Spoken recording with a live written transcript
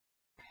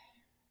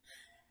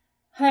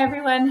Hi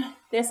everyone,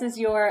 this is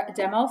your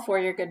demo for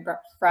your Good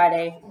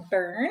Friday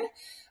burn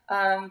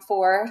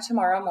for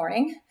tomorrow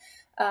morning.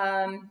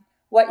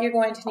 What you're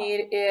going to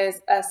need is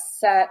a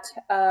set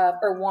of,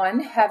 or one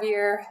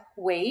heavier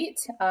weight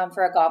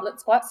for a goblet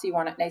squat, so you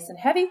want it nice and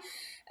heavy,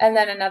 and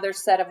then another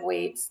set of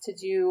weights to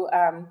do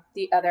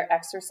the other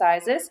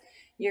exercises.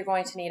 You're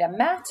going to need a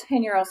mat,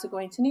 and you're also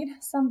going to need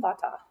some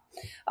vata.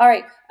 All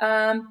right,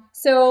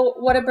 so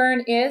what a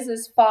burn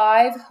is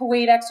 5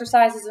 weight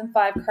exercises and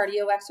 5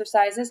 cardio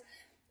exercises.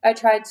 I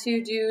tried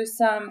to do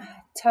some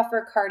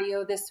tougher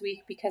cardio this week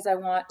because I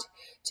want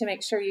to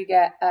make sure you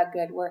get a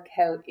good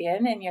workout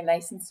in and you're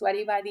nice and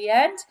sweaty by the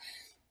end,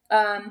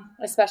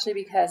 especially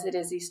because it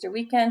is Easter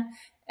weekend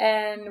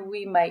and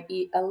we might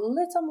eat a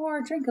little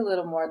more, drink a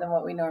little more than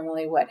what we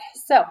normally would.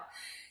 So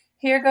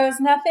here goes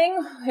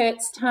nothing.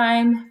 It's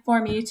time for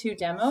me to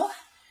demo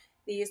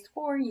these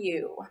for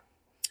you.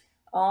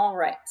 All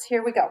right,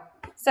 here we go.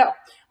 So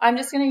I'm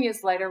just going to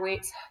use lighter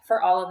weights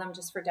for all of them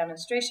just for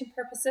demonstration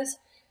purposes.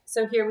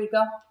 So here we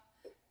go.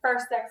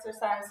 First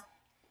exercise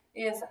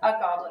is a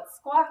goblet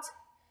squat.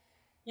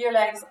 Your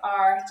legs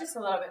are just a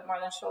little bit more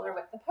than shoulder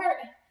width apart.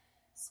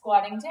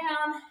 Squatting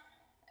down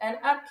and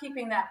up,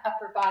 keeping that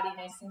upper body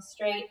nice and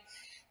straight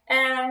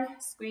and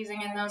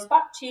squeezing in those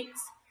butt cheeks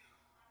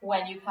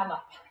when you come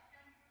up.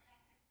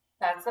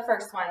 That's the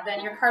first one.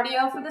 Then your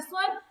cardio for this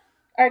one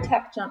are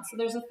tuck jumps. So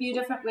there's a few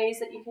different ways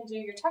that you can do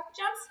your tuck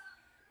jumps.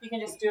 You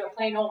can just do a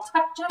plain old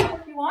tuck jump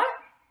if you want.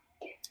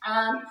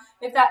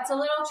 If that's a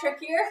little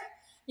trickier,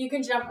 you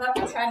can jump up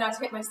and try not to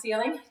hit my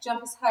ceiling.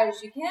 Jump as high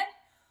as you can.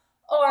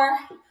 Or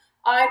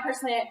I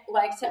personally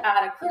like to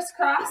add a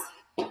crisscross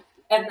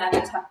and then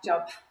a tuck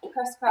jump.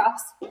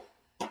 Crisscross,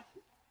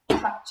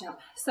 tuck jump.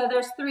 So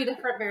there's 3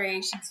 different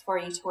variations for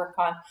you to work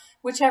on.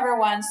 Whichever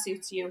one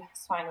suits you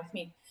is fine with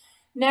me.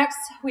 Next,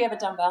 we have a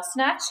dumbbell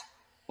snatch.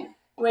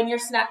 When you're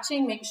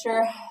snatching, make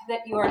sure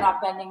that you are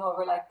not bending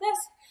over like this,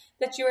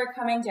 that you are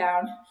coming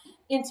down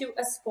into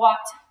a squat,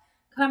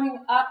 coming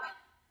up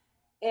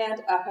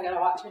and up. I gotta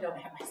watch I don't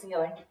hit my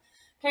ceiling.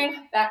 Okay,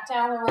 back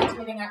down, we're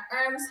rotating our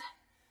arms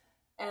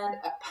and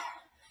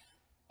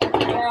up.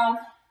 Down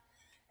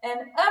and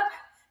up.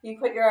 You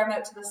put your arm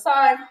out to the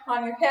side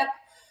on your hip,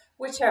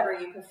 whichever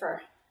you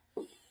prefer.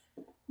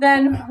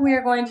 Then we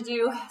are going to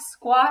do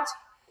squat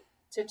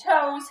to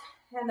toes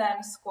and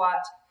then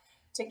squat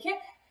to kick.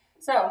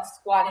 So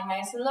squatting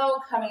nice and low,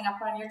 coming up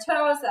on your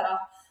toes,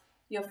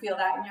 you'll feel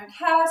that in your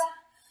calves.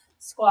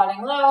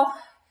 Squatting low,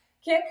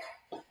 kick,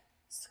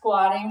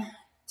 squatting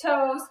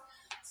toes,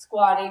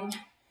 squatting,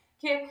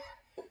 kick,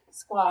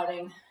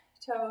 squatting,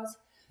 toes,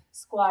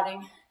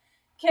 squatting,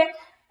 kick,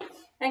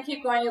 and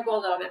keep going. You'll go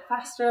a little bit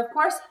faster, of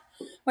course.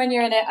 When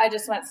you're in it, I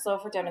just went slow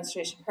for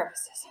demonstration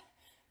purposes.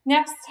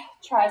 Next,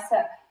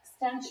 tricep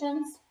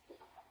extensions.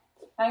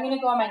 I'm going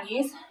to go on my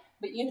knees,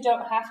 but you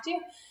don't have to.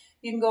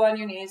 You can go on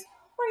your knees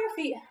or your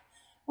feet,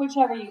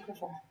 whichever you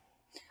prefer.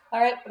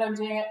 All right, but I'm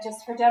doing it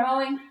just for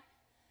demoing.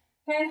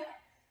 Okay,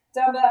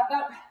 dumbbell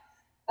up,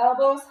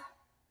 elbows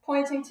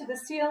pointing to the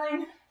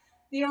ceiling.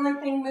 The only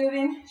thing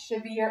moving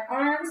should be your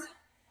arms,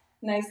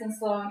 nice and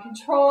slow and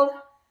controlled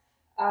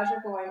as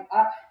you're going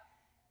up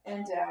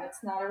and down.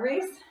 It's not a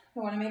race.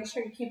 You want to make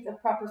sure you keep the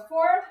proper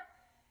form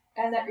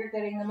and that you're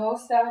getting the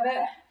most out of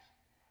it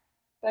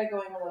by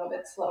going a little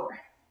bit slower.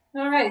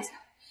 All right,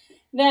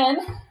 then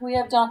we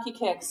have donkey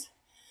kicks.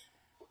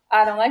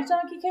 I don't like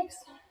donkey kicks,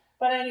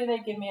 but I knew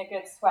they'd give me a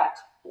good sweat.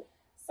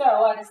 So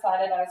I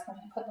decided I was going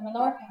to put them in the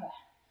workout.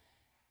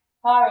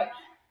 All right.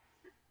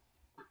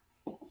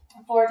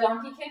 For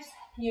donkey kicks,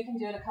 you can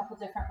do it a couple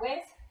different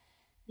ways.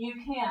 You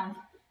can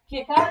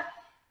kick up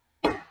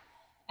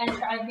and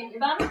try and hit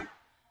your bum,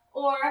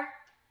 or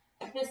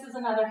this is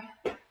another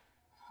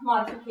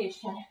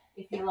modification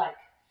if you like.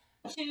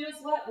 Choose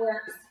what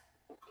works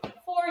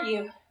for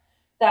you.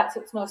 That's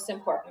what's most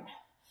important.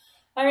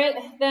 All right,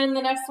 then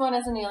the next one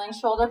is a kneeling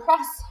shoulder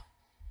press.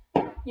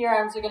 Your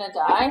arms are going to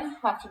die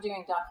after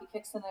doing donkey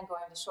kicks and then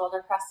going to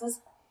shoulder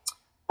presses,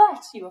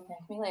 but you will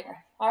thank me later.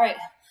 All right,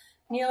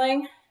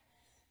 kneeling.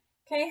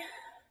 Okay,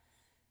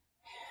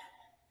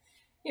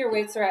 your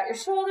weights are at your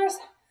shoulders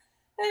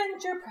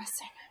and you're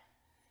pressing.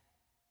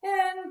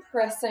 And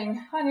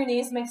pressing on your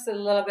knees makes it a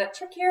little bit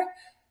trickier,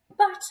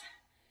 but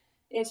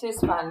it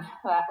is fun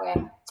that way.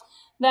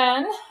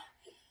 Then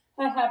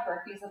I have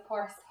burpees, of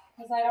course,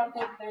 because I don't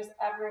think there's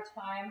ever a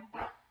time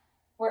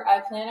where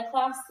I plan a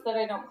class that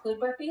I don't include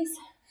burpees,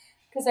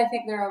 because I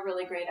think they're a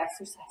really great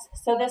exercise.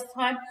 So this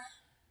time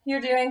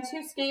you're doing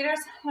 2 skaters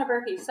and a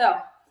burpee. So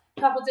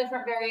a couple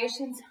different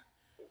variations.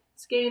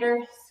 Skater,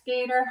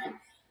 skater,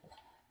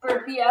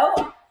 burpee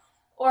out,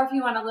 or if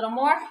you want a little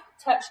more,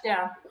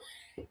 touchdown.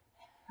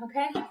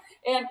 Okay,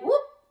 and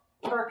whoop,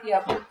 burpee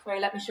up.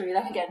 Sorry, let me show you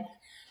that again.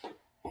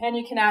 And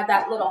you can add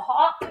that little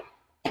hop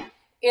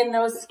in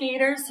those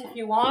skaters if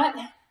you want.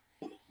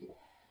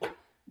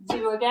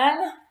 Do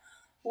again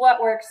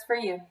what works for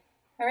you.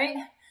 All right,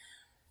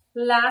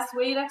 last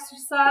weight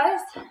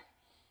exercise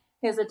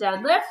is a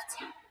deadlift.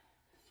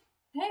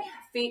 Okay,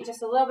 feet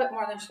just a little bit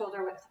more than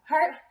shoulder width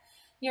apart.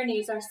 Your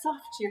knees are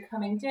soft, you're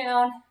coming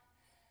down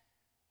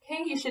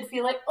Okay, you should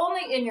feel it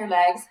only in your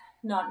legs,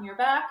 not in your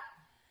back.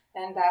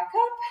 Then back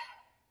up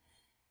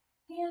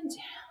and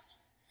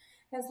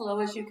down, as low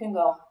as you can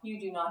go. You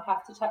do not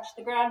have to touch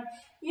the ground.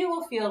 You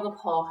will feel the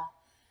pull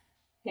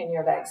in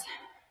your legs.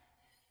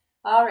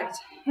 All right,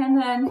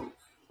 and then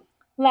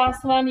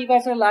last one. You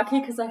guys are lucky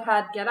because I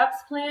had get-ups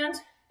planned,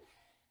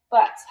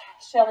 but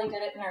Shelly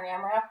did it in her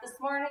AMRAP this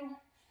morning,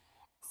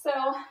 so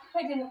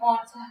I didn't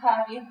want to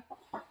have you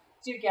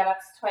do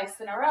get-ups twice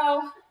in a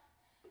row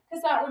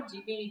because that would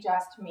be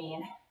just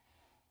mean,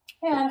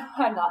 and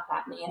I'm not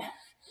that mean.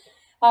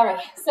 All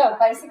right, so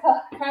bicycle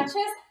crunches.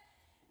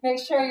 Make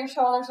sure your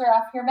shoulders are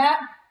off your mat.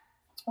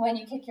 When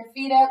you kick your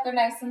feet out, they're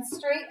nice and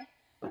straight.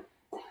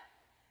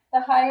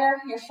 The higher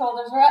your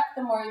shoulders are up,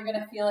 the more you're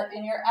gonna feel it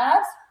in your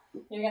abs.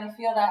 You're gonna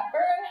feel that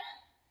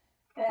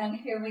burn. And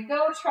here we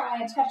go, try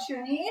and touch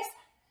your knees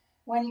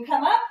when you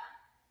come up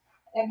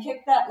and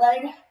kick that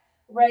leg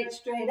right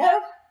straight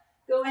out,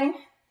 going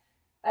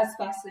as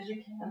fast as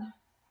you can.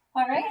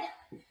 All right,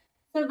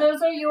 so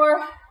those are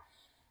your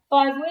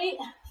 5 weight,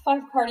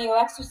 5 cardio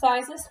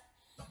exercises.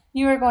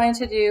 You are going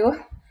to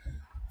do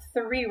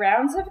 3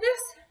 rounds of this.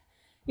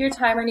 Your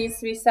timer needs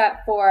to be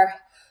set for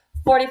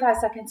 45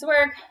 seconds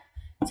work,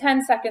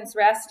 10 seconds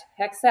rest,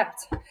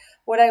 except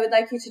what I would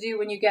like you to do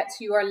when you get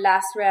to your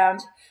last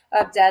round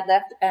of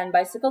deadlift and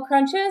bicycle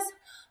crunches,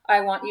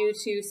 I want you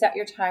to set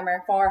your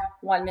timer for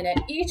 1 minute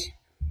each.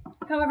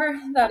 However,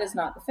 that is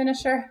not the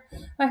finisher.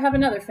 I have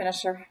another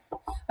finisher.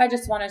 I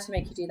just wanted to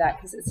make you do that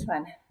because it's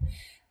fun.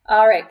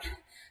 All right.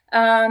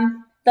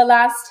 The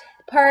last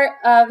part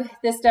of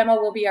this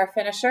demo will be our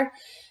finisher.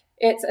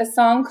 It's a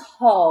song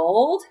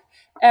called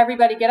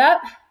Everybody Get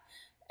Up,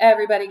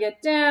 Everybody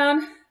Get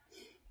Down.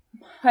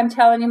 I'm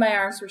telling you, my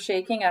arms were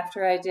shaking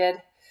after I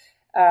did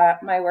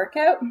my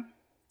workout.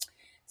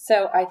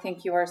 So I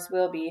think yours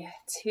will be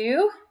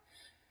too.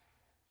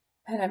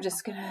 And I'm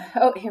just gonna,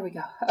 oh, here we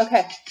go.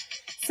 Okay,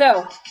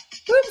 so,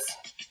 whoops,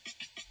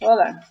 hold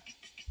on.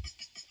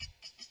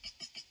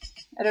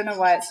 I don't know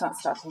why it's not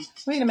stopping.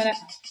 Wait a minute.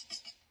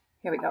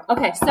 Here we go.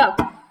 Okay, so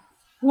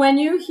when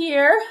you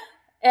hear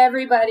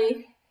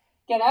everybody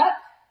get up,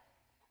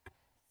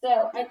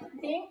 so I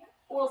think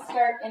we'll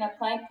start in a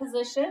plank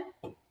position,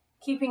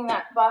 keeping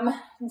that bum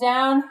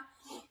down,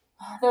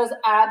 those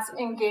abs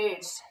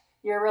engaged.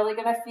 You're really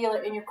gonna feel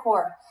it in your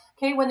core.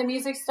 Okay, when the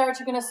music starts,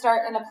 you're gonna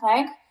start in a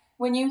plank.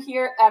 When you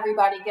hear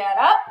everybody get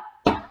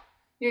up,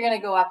 you're gonna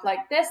go up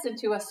like this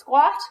into a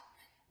squat.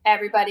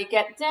 Everybody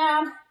get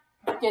down,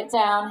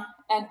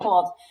 and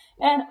hold.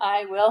 And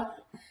I will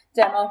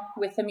demo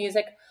with the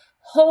music.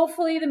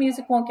 Hopefully the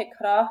music won't get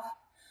cut off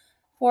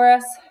for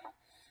us,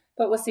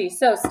 but we'll see.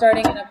 So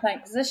starting in a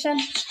plank position.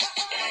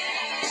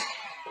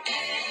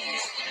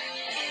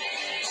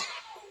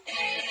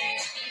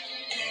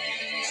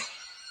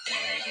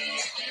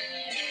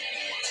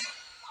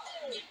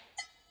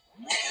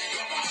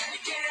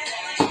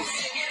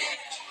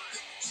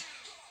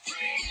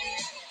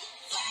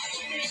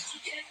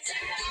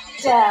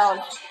 Down.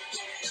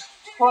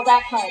 Hold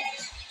that plank.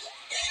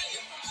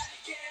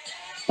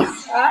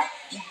 Up.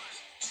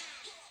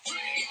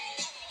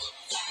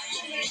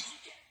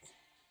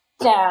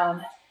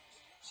 Down.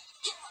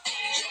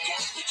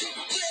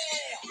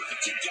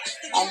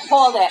 And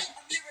hold it.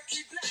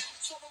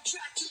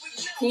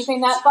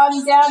 Keeping that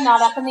bum down,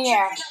 not up in the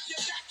air.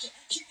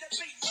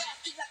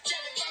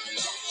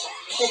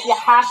 If you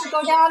have to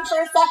go down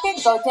for a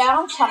second, go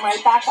down, come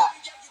right back up.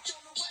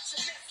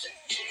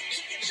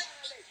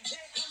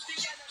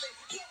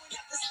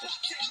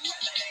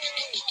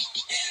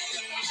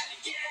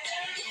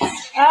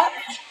 Up.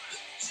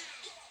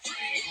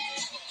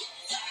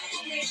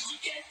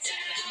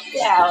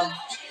 Down.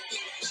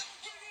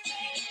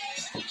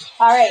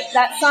 All right,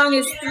 that song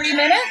is 3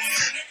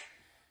 minutes.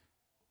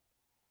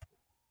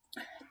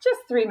 Just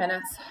 3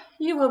 minutes.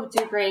 You will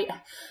do great.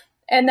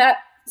 And that,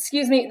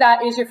 excuse me,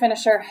 that is your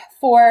finisher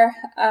for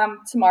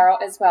tomorrow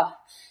as well.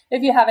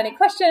 If you have any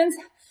questions,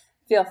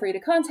 feel free to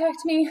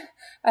contact me.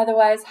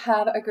 Otherwise,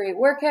 have a great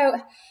workout.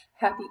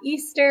 Happy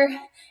Easter,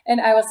 and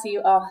I will see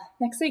you all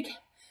next week.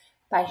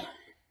 Bye.